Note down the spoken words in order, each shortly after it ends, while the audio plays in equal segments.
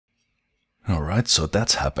Alright, so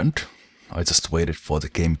that's happened. I just waited for the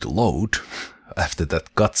game to load. After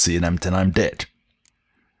that cutscene, and then I'm dead.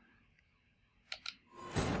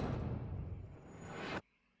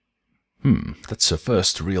 That's the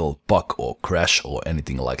first real bug or crash or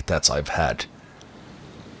anything like that I've had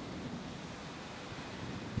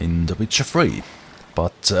in The Witcher 3.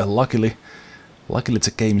 But luckily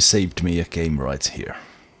the game saved me a game right here.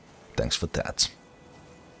 Thanks for that.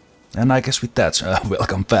 And I guess with that,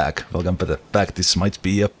 welcome back. Welcome back. This might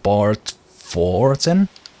be a part 4 then?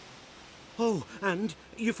 Oh, and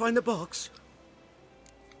you find the box?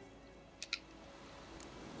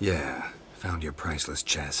 Yeah, found your priceless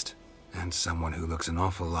chest. And someone who looks an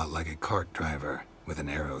awful lot like a cart driver with an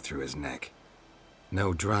arrow through his neck.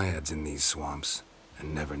 No dryads in these swamps,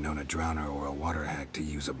 and never known a drowner or a water hag to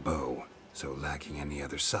use a bow. So lacking any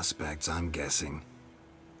other suspects, I'm guessing.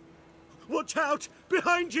 Watch out!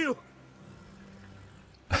 Behind you!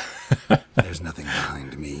 There's nothing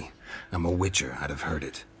behind me. I'm a witcher, I'd have heard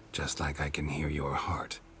it. Just like I can hear your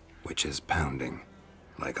heart, which is pounding,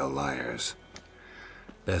 like a liar's.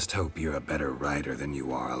 Best hope you're a better rider than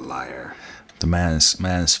you are a liar. The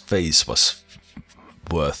man's face was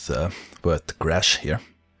worth the crash here.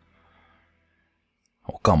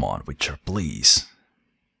 Oh, come on, Witcher, please.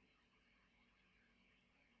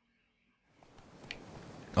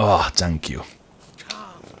 Ah, oh, thank you.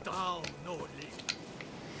 Calm down, Norley.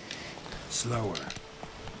 Slower.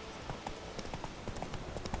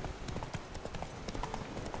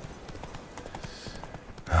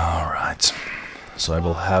 All right. So I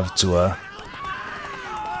will have to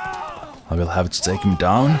take him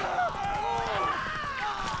down.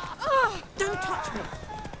 Oh, don't touch me.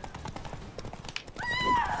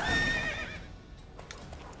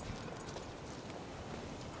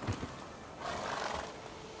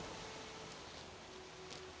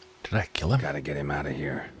 Did I kill him? Gotta get him out of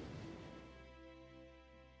here.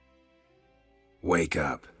 Wake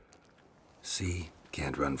up. See?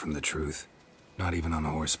 Can't run from the truth. Not even on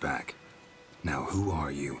horseback. Now who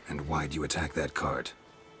are you, and why'd you attack that cart?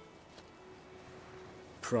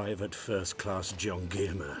 Private First Class John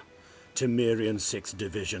Gilmer. Temerian 6th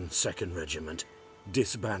Division, 2nd Regiment.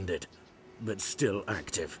 Disbanded, but still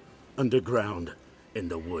active. Underground, in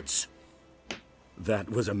the woods. That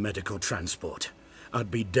was a medical transport.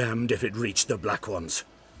 I'd be damned if it reached the Black Ones.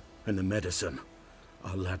 And the medicine.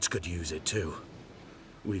 Our lads could use it too.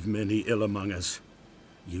 We've many ill among us.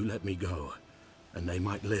 You let me go, and they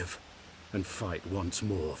might live. And fight once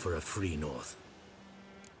more for a free North.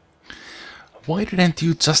 Why didn't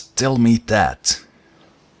you just tell me that?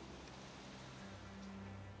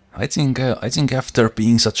 I think after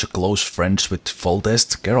being such a close friends with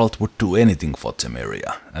Foltest, Geralt would do anything for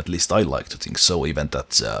Temeria. At least I like to think so, even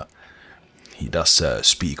that he does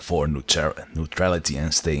speak for neutrality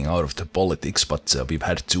and staying out of the politics, but we've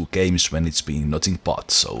had 2 games when it's been nothing but,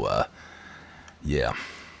 so yeah.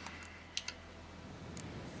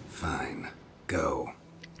 Fine. Go.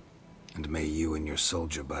 And may you and your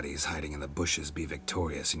soldier buddies hiding in the bushes be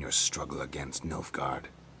victorious in your struggle against Nilfgaard.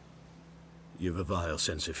 You've a vile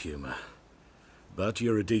sense of humor. But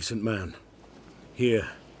you're a decent man. Here,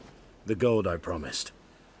 the gold I promised.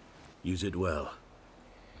 Use it well.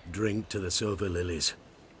 Drink to the silver lilies,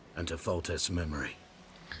 and to Foltest's memory.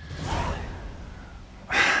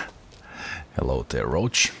 Hello there,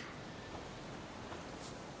 Roach.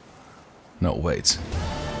 No, wait.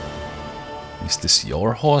 Is this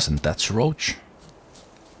your horse and that's Roach?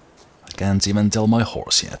 I can't even tell my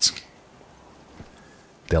horse yet.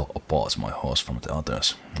 Tell apart my horse from the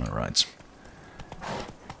others. Alright.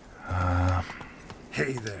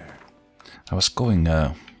 Hey there. I was going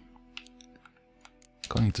to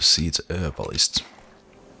see the herbalist.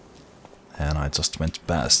 And I just went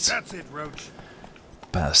past. That's it, Roach.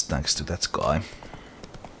 Past thanks to that guy.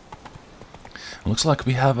 Looks like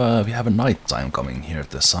we have a night time coming here.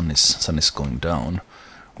 The sun is going down.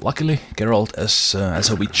 Luckily, Geralt as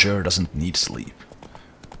a witcher doesn't need sleep.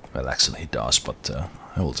 Well, actually he does, but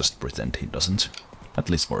I will just pretend he doesn't, at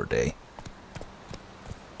least for a day.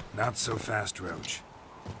 Not so fast, Roach.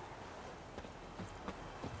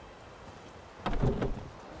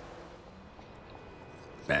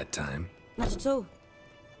 Bad time. Not at all.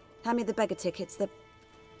 Hand me the beggar tickets, the...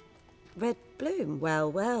 Red bloom.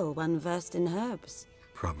 Well, well, one versed in herbs.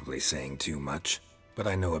 Probably saying too much, but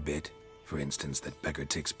I know a bit. For instance, that beggar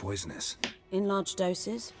tick's poisonous. In large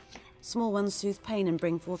doses. Small ones soothe pain and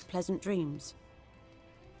bring forth pleasant dreams.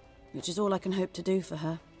 Which is all I can hope to do for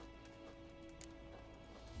her.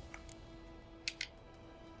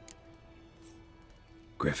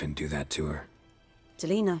 Griffin do that to her?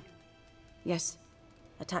 Talina. Yes.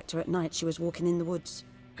 Attacked her at night. She was walking in the woods.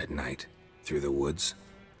 At night? Through the woods?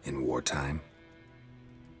 In wartime?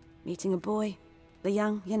 Meeting a boy. The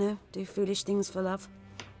young, you know, do foolish things for love.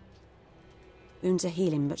 Wounds are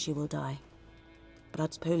healing, but she will die.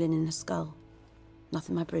 Blood's pooling in her skull.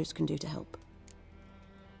 Nothing my bruise can do to help.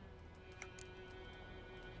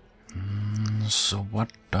 So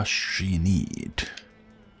what does she need?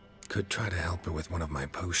 Could try to help her with one of my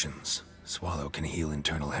potions. Swallow can heal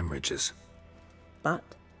internal hemorrhages. But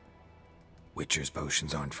Witcher's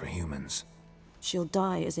potions aren't for humans. she'll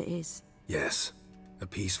die as it is. Yes, a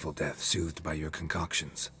peaceful death soothed by your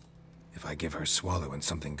concoctions. If I give her Swallow and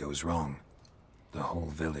something goes wrong, the whole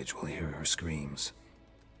village will hear her screams.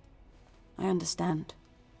 I understand.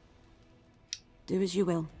 Do as you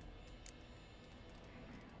will.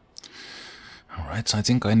 Alright, I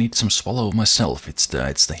think I need some Swallow myself. It's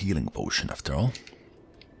the healing potion after all.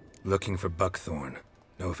 Looking for buckthorn.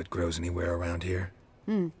 Know if it grows anywhere around here?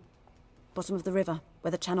 Bottom of the river,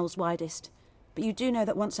 where the channel's widest. But you do know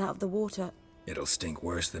that once out of the water... It'll stink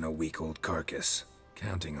worse than a week-old carcass.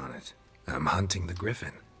 Counting on it. I'm hunting the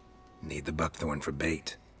Griffin. Need the buckthorn for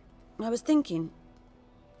bait. I was thinking...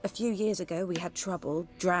 A few years ago we had trouble,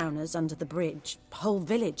 drowners under the bridge. Whole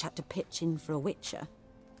village had to pitch in for a witcher.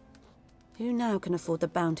 Who now can afford the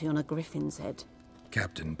bounty on a Griffin's head?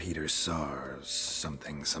 Captain Peter Sars,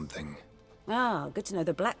 something. Ah, good to know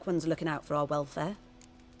the Black One's looking out for our welfare.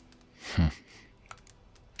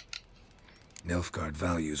 Nilfgaard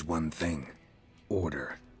values one thing.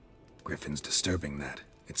 Order. Griffin's disturbing that.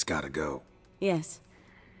 It's gotta go. Yes.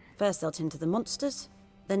 First they'll tend to the monsters,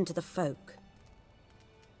 then to the folk.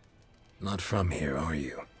 Not from here, are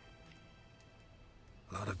you?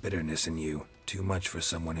 A lot of bitterness in you. Too much for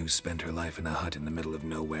someone who's spent her life in a hut in the middle of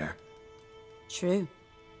nowhere. True.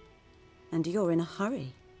 And you're in a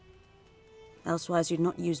hurry. Elsewise you'd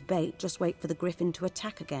not use bait, just wait for the Griffin to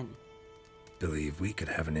attack again. Believe we could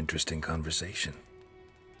have an interesting conversation.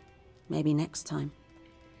 Maybe next time.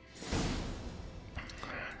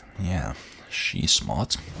 Yeah, she's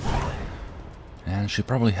smart. And she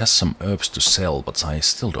probably has some herbs to sell, but I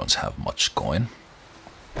still don't have much coin.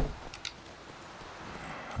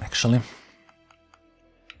 Actually.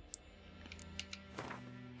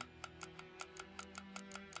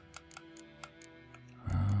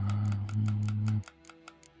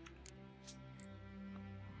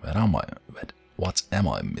 Where am I? What am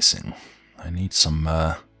I missing? I need some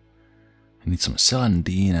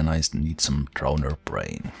celandine and I need some drowner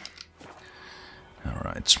brain.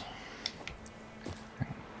 Alright.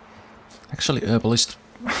 Actually, herbalist,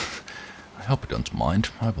 I hope you don't mind.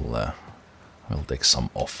 I will take some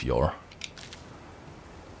off your...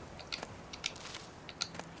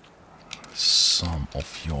 Some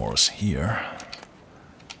of yours here.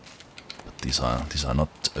 But these are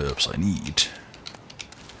not herbs I need.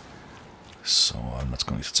 So I'm not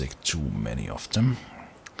going to take too many of them.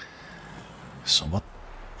 So what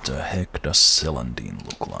the heck does celandine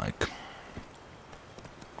look like?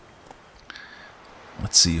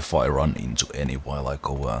 Let's see if I run into any while I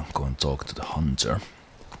go and talk to the hunter.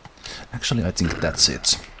 Actually, I think that's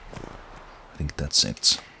it.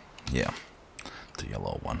 Yeah, the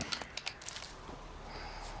yellow one.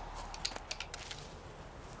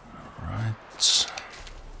 Alright.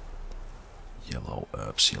 Yellow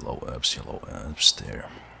herbs there.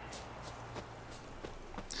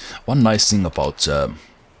 One nice thing about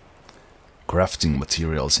crafting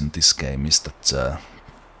materials in this game is that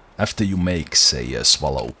after you make, say, a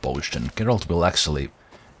Swallow potion, Geralt will actually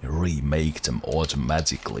remake them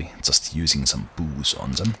automatically, just using some booze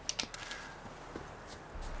on them.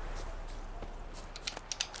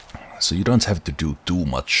 So you don't have to do too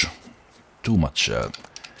much. Oh,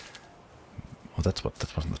 that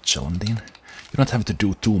was not celandine. You don't have to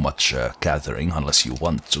do too much gathering unless you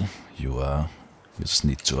want to. You just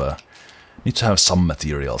need to have some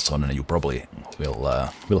materials on, and you probably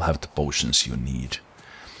will have the potions you need.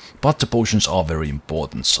 But the potions are very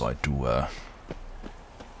important, so I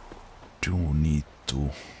do need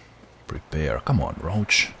to prepare. Come on,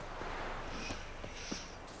 Roach.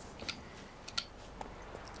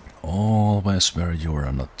 Always where you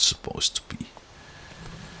are not supposed to be.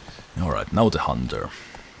 Alright, now the hunter.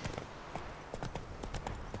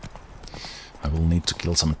 I will need to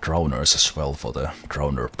kill some drowners as well for the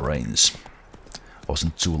drowner brains. I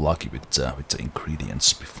wasn't too lucky with the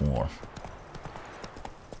ingredients before.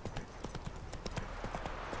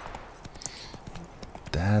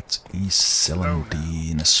 That is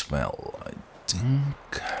celandine as well, I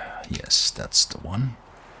think. Yes, that's the one.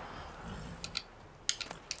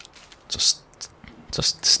 Just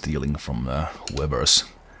stealing from whoever's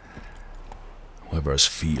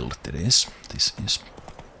field it is. This is.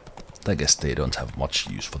 I guess they don't have much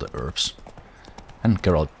use for the herbs. And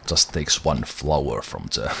Geralt just takes one flower from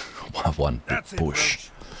the one big bush.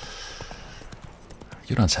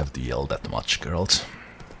 You don't have to yell that much, Geralt.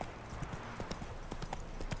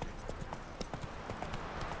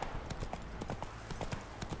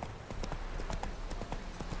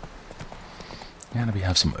 And we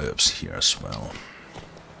have some herbs here as well.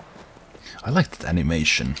 I like that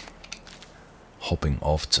animation. Hopping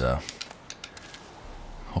off the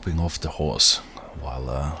horse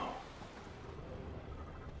while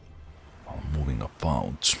moving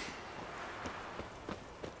about.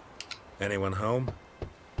 Anyone home?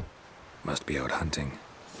 Must be out hunting.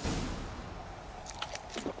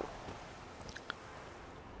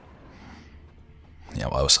 Yeah,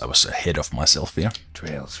 I was ahead of myself here.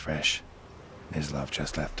 Trail's fresh. Mislav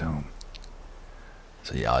just left home.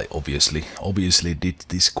 So yeah, I obviously did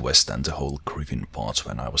this quest and the whole Griffin part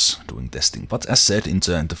when I was doing testing. But as said in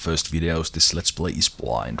the first videos, this Let's Play is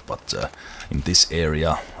blind. But in this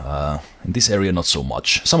area not so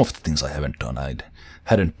much. Some of the things I haven't done. I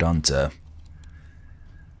hadn't done the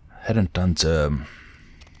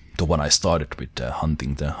one I started with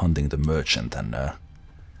hunting the merchant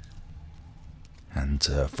and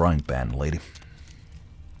frying pan lady.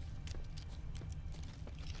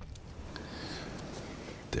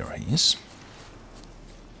 There he is.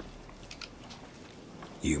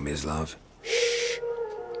 You, Mislav? Shh!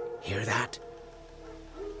 Hear that?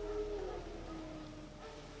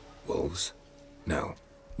 Wolves? No.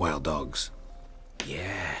 Wild dogs.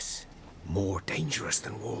 Yes. More dangerous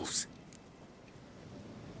than wolves.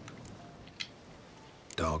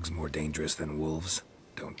 Dogs more dangerous than wolves?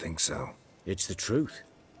 Don't think so. It's the truth.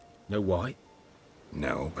 Know why?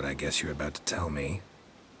 No, but I guess you're about to tell me.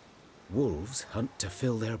 Wolves hunt to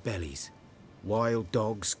fill their bellies. Wild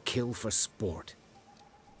dogs kill for sport.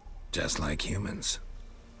 Just like humans.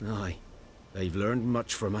 Aye. They've learned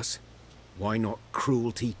much from us. Why not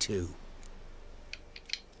cruelty too?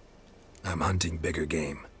 I'm hunting bigger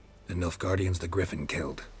game. The Nilfgaardians the Griffin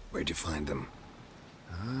killed. Where'd you find them?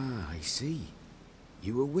 Ah, I see.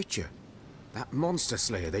 You a witcher. That monster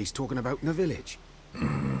slayer they's talking about in the village.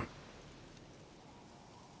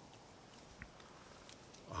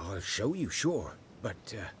 I'll show you, sure.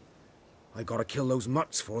 But, I gotta kill those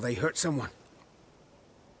mutts before they hurt someone.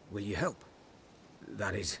 Will you help?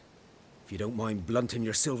 That is, if you don't mind blunting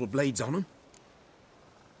your silver blades on them.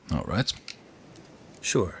 Alright.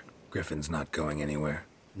 Sure. Griffin's not going anywhere.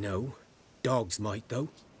 No. Dogs might, though.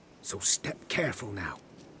 So step careful now.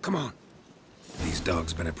 Come on. These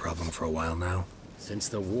dogs been a problem for a while now? Since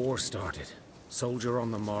the war started. Soldier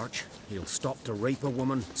on the march, he'll stop to rape a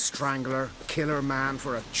woman, strangle her, kill her man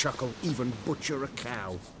for a chuckle, even butcher a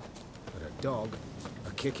cow. But a dog,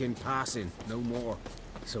 a kick in passing, no more.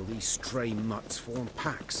 So these stray mutts form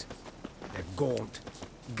packs. They're gaunt,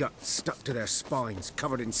 guts stuck to their spines,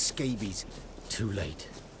 covered in scabies. Too late.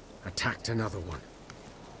 Attacked another one.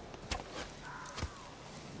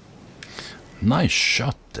 Nice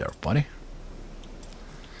shot there, buddy.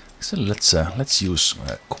 So let's use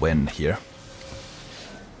Gwen here.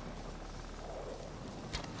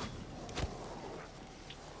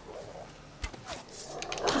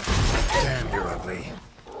 Damn, you're ugly.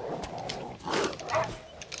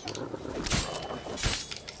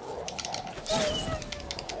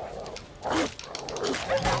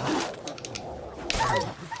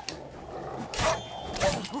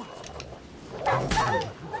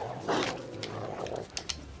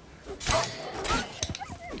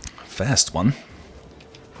 Fast one.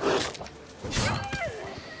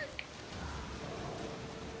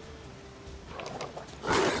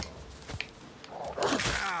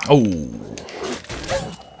 Oh,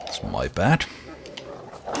 it's my bad.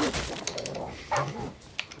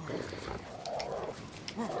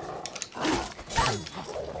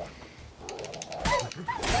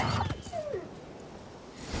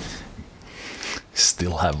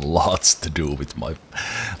 Still have lots to do with my...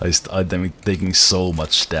 I'm taking so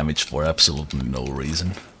much damage for absolutely no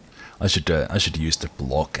reason. I should use the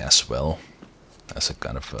block as well as a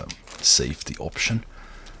kind of a safety option.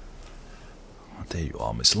 There you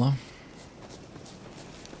are, Mislav.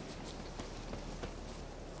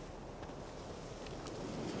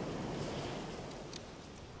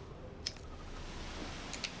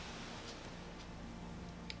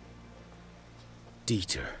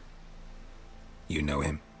 Dieter. You know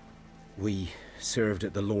him? We served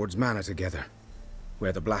at the Lord's Manor together,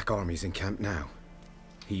 where the Black Army's encamped now.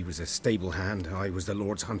 He was a stable hand, I was the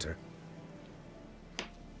Lord's hunter.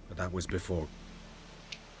 But that was before...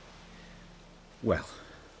 well,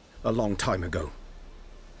 a long time ago.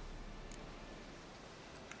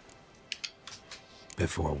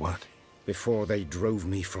 Before what? Before they drove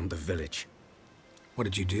me from the village. What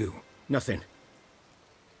did you do? Nothing.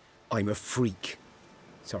 I'm a freak.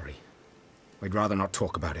 Sorry. I'd rather not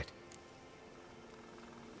talk about it.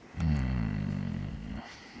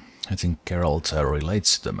 I think Geralt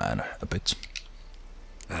relates to the man a bit.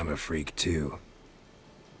 I'm a freak too.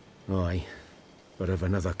 Aye, but of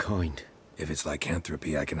another kind. If it's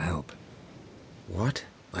lycanthropy, I can help. What?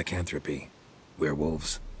 Lycanthropy.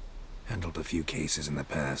 Werewolves. Handled a few cases in the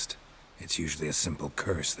past. It's usually a simple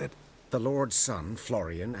curse that... The Lord's son,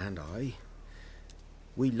 Florian, and I...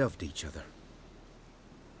 we loved each other.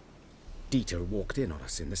 Dieter walked in on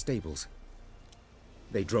us in the stables.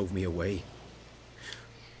 They drove me away.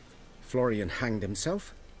 Florian hanged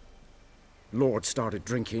himself. Lord started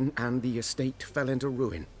drinking, and the estate fell into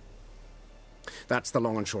ruin. That's the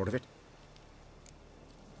long and short of it.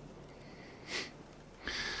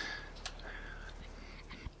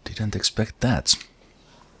 Didn't expect that.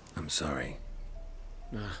 I'm sorry.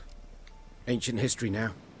 Ancient history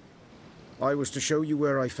now. I was to show you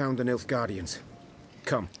where I found the Nilfgaardians.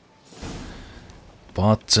 Come.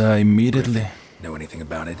 But immediately... Griffin, know anything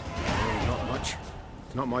about it? Not much.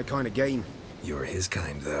 It's not my kind of game. You're his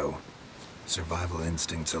kind, though. Survival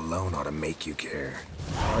instincts alone ought to make you care.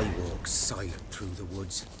 I walk silent through the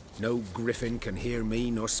woods. No Griffin can hear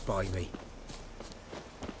me nor spy me.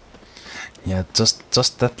 Yeah,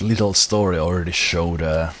 just that little story already showed,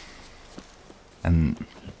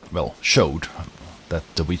 showed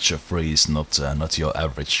that The Witcher 3 is not your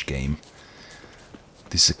average game.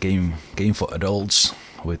 This is a game for adults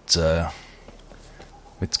with kind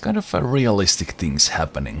of realistic things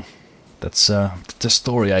happening. That's the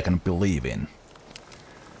story I can believe in.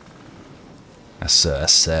 As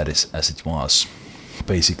sad as it was,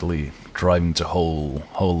 basically driving the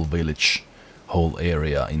whole village, whole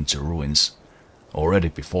area into ruins already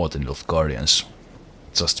before the Nilfgaardians,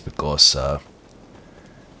 just because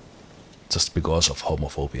of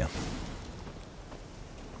homophobia.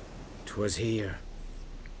 'Twas here.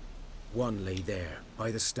 One lay there,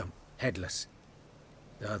 by the stump, headless.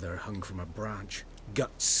 The other hung from a branch,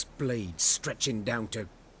 guts splayed, stretching down to...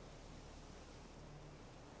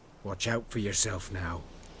 Watch out for yourself now.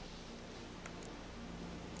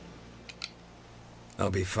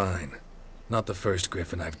 I'll be fine. Not the first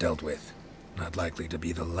Griffin I've dealt with. Not likely to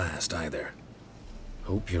be the last either.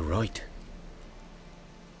 Hope you're right.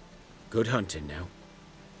 Good hunting now.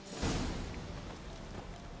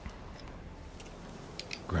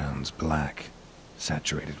 Ground's black,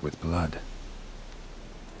 saturated with blood.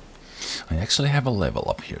 I actually have a level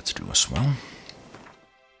up here to do as well.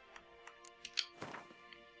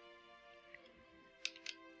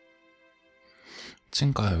 I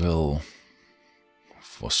think I will,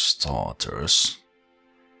 for starters,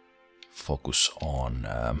 focus on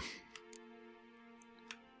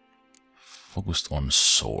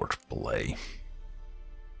sword play.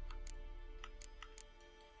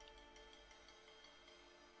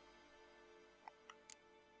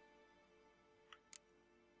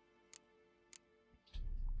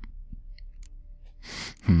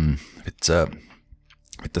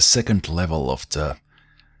 With the second level of the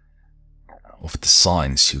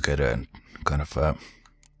signs, you get a kind of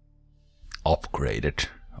upgraded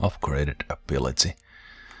ability.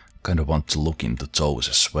 Kind of want to look into those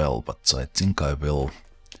as well, but I think I will,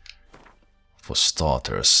 for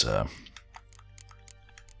starters,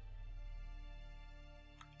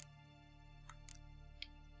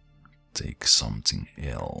 take something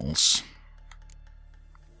else.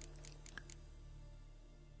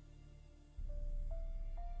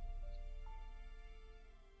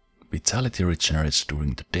 Vitality regenerates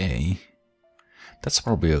during the day. That's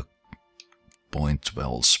probably a point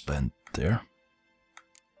well spent there.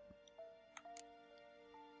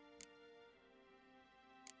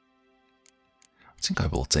 I think I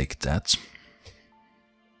will take that.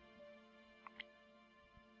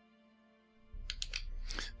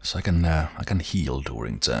 So I can heal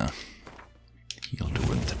during the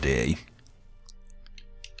day.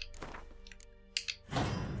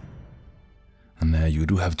 And you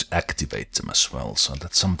do have to activate them as well, so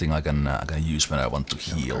that's something I can use when I want to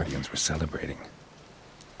heal. The Guardians were celebrating.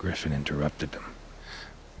 Griffin interrupted them.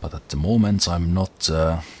 But at the moment I'm not...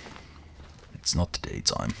 it's not the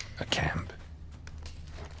daytime. A camp.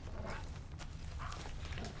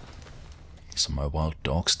 Some of my wild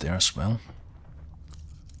dogs there as well.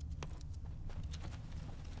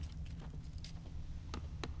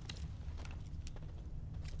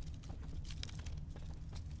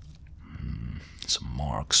 Some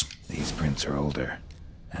marks. These prints are older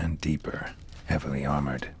and deeper, heavily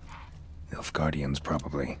armored. Nilfgaardians,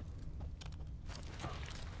 probably.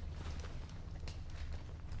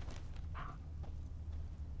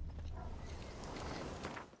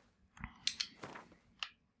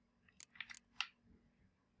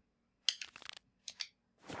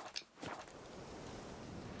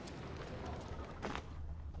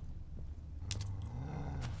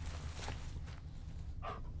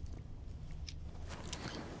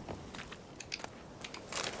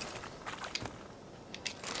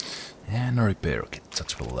 and a repair kit.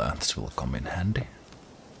 That will come in handy.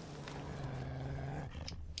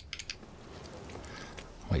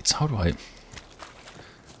 Wait, how do I...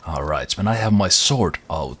 Alright, when I have my sword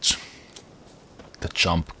out, the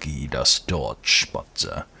jump key does dodge, but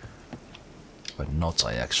when not,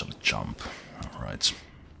 I actually jump. Alright.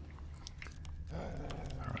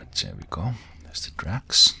 Alright, there we go. There's the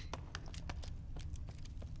Drax.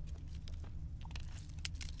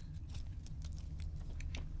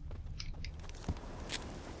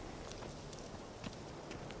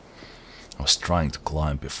 I was trying to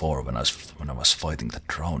climb before when I was fighting the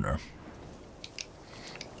Drowner.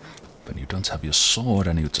 When you don't have your sword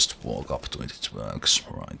and you just walk up to it, it works,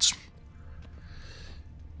 right?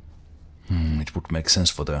 It would make sense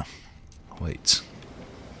for the... Wait.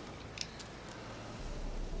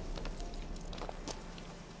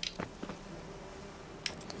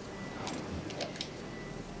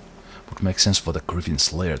 Would make sense for the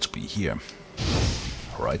Griffin's lair to be here.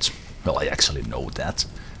 Right. Well, I actually know that.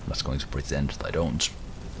 I'm not going to pretend that I don't.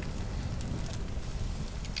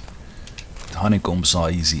 The honeycombs are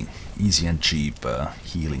easy and cheap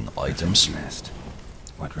healing items. Nest.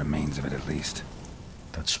 What remains of it, at least.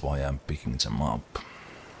 That's why I'm picking them up.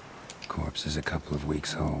 Corpse is a couple of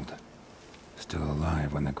weeks old. Still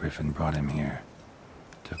alive when the Griffin brought him here.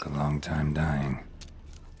 Took a long time dying.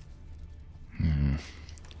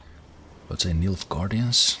 But say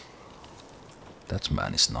Nilfgaardians? That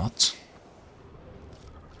man is not.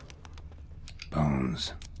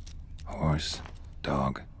 Bones. Horse.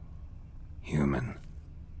 Dog. Human.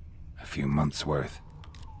 A few months' worth.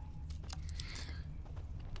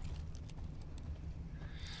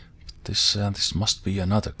 This must be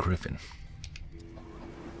another Griffin.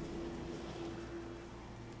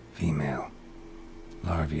 Female.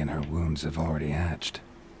 Larvae in her wounds have already hatched.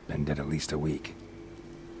 Been dead at least a week.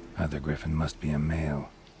 Other Griffin must be a male.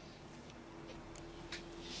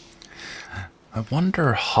 I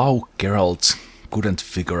wonder how Geralt couldn't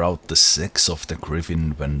figure out the sex of the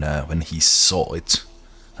Griffin when he saw it.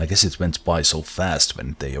 I guess it went by so fast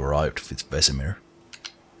when they arrived with Vesemir.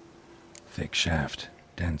 Thick shaft,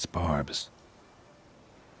 dense barbs.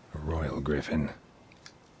 A royal Griffin.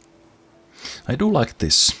 I do like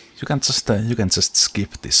this. You can just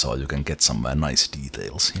skip this, or you can get some nice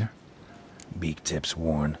details here. Beak tips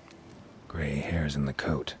worn. Gray hairs in the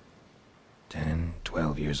coat. 10,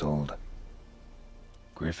 12 years old.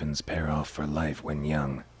 Griffins pair off for life when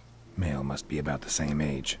young. Male must be about the same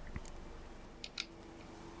age.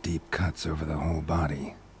 Deep cuts over the whole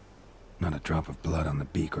body. Not a drop of blood on the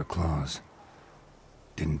beak or claws.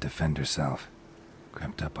 Didn't defend herself.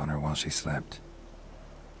 Crept up on her while she slept.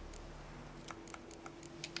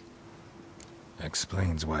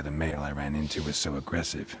 Explains why the male I ran into was so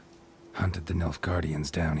aggressive. Hunted the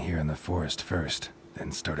Nilfgaardians down here in the forest first,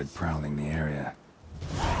 then started prowling the area.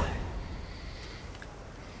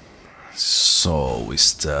 So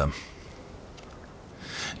is the...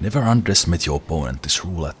 Never underestimate your opponent, this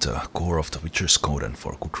rule at the core of the Witcher's Code, and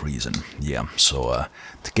for good reason. Yeah, so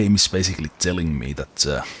the game is basically telling me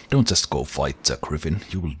that don't just go fight Griffin,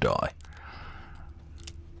 you will die.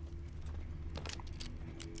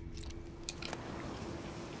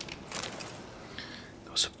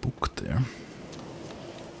 There was a book there.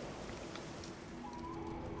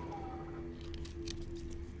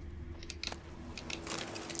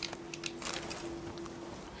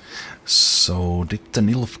 So did the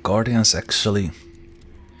Nilfgaardians actually...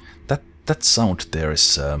 That sound there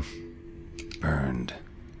is... Burned.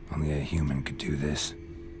 Only a human could do this.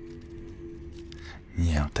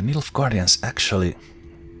 Yeah, the Nilfgaardians actually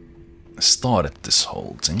started this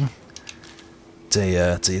whole thing. They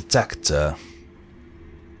attacked...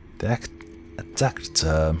 attacked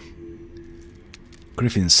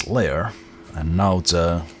Griffin's lair, and now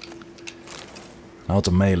the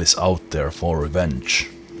male is out there for revenge.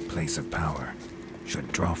 Place of power.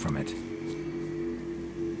 Should draw from it.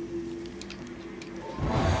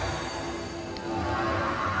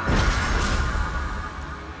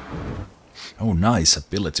 Oh, nice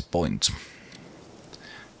ability point.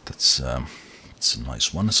 That's a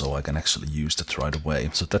nice one, so I can actually use that right away.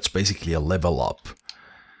 So that's basically a level up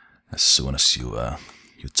as soon as you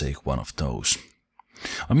take one of those.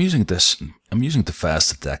 I'm using the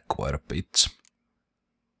fast attack quite a bit.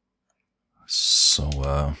 So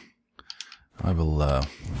I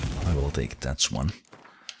will take that one.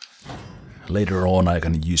 Later on I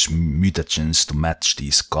can use mutagens to match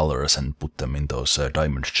these colors and put them in those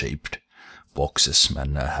diamond-shaped boxes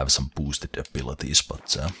and have some boosted abilities,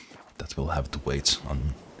 but that will have to wait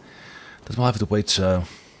on. That will have to wait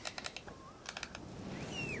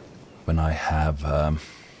when I have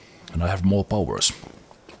more powers.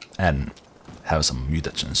 and have some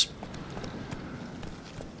mutagens.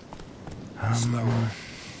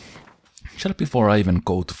 Shall before I even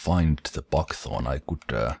go to find the buckthorn, I could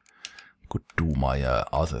do my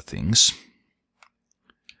other things,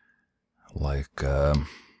 like the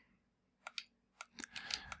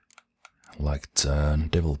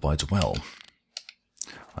Devil by the Well.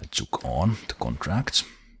 I took on the contract,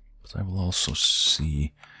 but I will also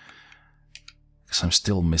see, because I'm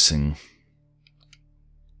still missing.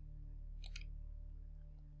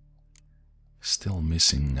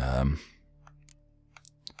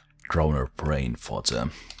 Droner brain for the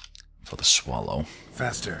swallow.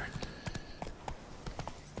 Faster.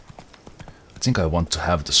 I think I want to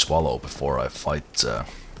have the swallow before I fight the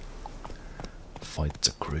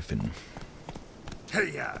Griffin.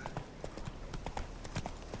 Hey-ya!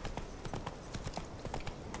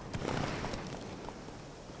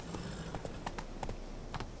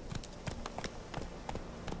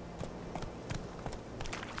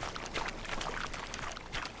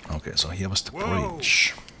 Okay, so here was the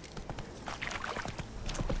bridge.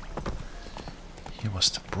 Here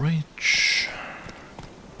was the bridge.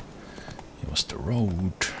 Here was the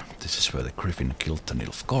road. This is where the Griffin killed the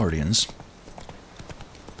Nilfgaardians.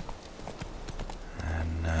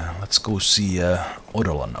 And let's go see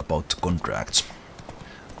Odolan about the contracts.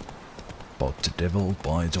 About the Devil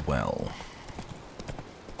by the Well.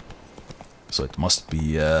 So it must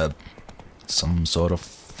be some sort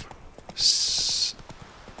of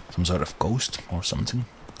ghost or something.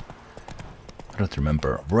 I don't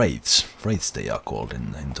remember. Wraiths. Wraiths they are called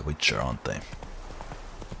in The Witcher, aren't they?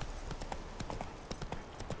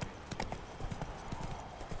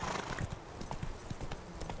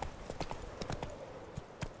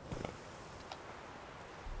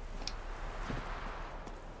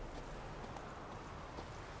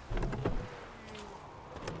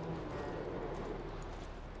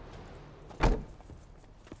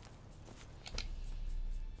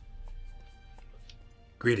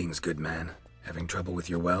 Greetings, good man. Having trouble with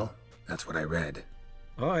your well? That's what I read.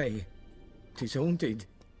 Aye. 'Tis haunted.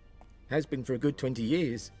 Has been for a good 20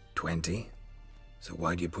 years. 20? So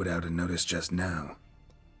why'd you put out a notice just now?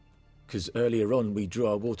 'Cause earlier on we drew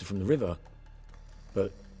our water from the river.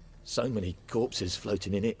 But so many corpses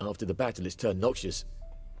floating in it after the battle it's turned noxious.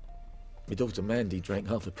 My daughter Mandy drank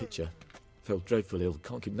half a pitcher. Fell dreadful ill,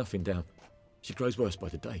 can't keep nothing down. She grows worse by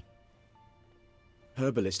the day.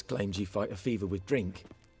 Herbalist claims you fight a fever with drink.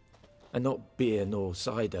 And not beer nor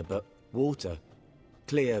cider, but water.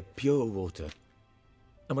 Clear, pure water.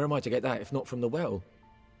 And where am I to get that if not from the well?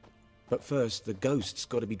 But first, the ghost's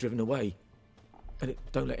got to be driven away. And it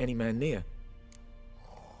don't let any man near.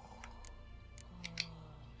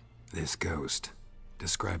 This ghost.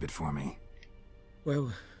 Describe it for me.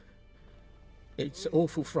 Well, it's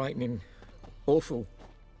awful frightening. Awful.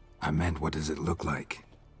 I meant, what does it look like?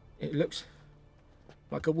 It looks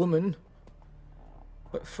like a woman,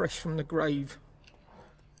 but fresh from the grave.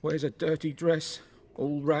 Wears a dirty dress,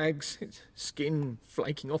 all rags, its skin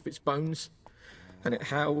flaking off its bones, and it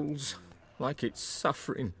howls like it's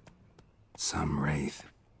suffering. Some wraith.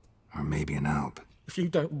 Or maybe an alp. If you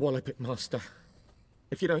don't wallop it, master,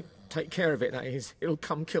 if you don't take care of it, that is, it'll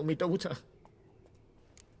come kill me daughter.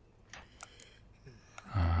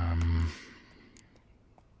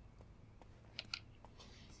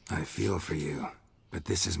 I feel for you. But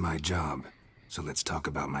this is my job, so let's talk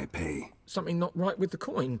about my pay. Something not right with the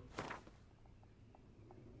coin.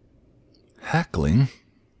 Hackling?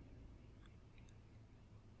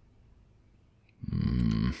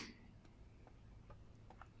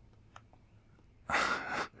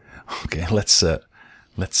 Okay,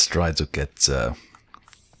 let's try to get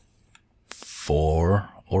 4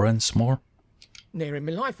 orange more. Never in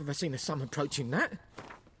my life have I seen a sum approaching that.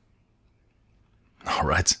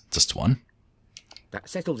 Alright, just 1. That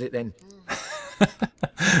settles it then.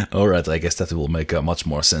 Alright, I guess that will make much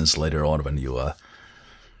more sense later on when you are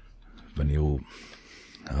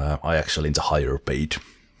actually in the higher paid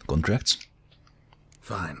contracts.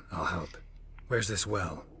 Fine, I'll help. Where's this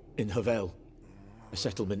well? In Havel, a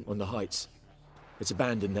settlement on the heights. It's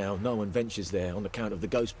abandoned now, no one ventures there on account of the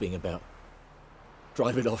ghost being about.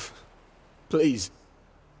 Drive it off, please.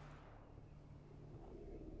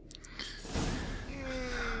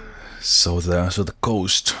 So the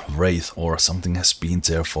ghost, wraith or something has been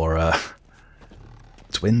there for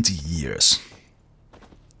 20 years.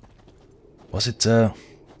 Was it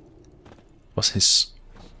was his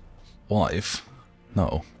wife?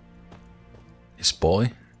 No. His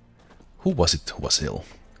boy? Who was it who was ill?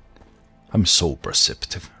 I'm so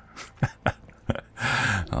perceptive.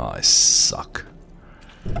 Oh, I suck.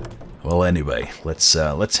 Well, anyway, let's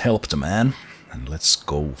help the man And let's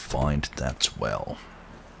go find that well.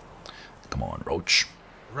 Come on, Roach.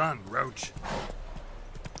 Run, Roach.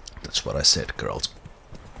 That's what I said, Geralt.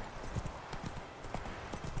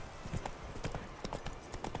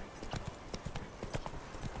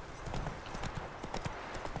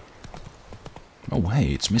 Oh hey,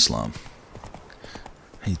 it's Mislav.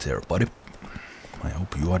 Hey there, buddy. I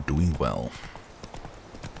hope you are doing well.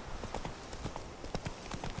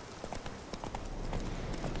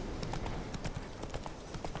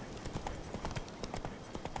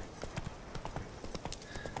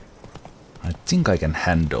 I think I can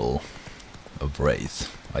handle a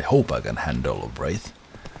wraith. I hope I can handle a wraith.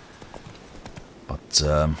 But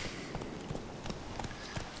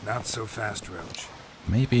Not so fast, Roach.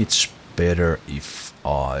 maybe it's better if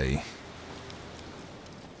I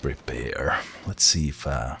prepare. Let's see if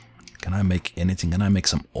can I make anything? Can I make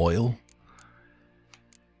some oil?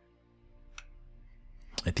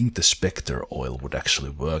 I think the Spectre oil would actually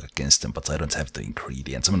work against them, but I don't have the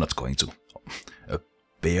ingredients. I'm not going to.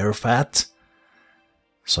 Bear fat?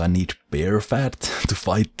 So I need bear fat to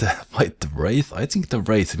fight the wraith. I think the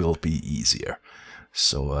wraith will be easier.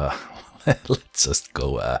 So let's just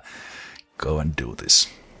go and do this.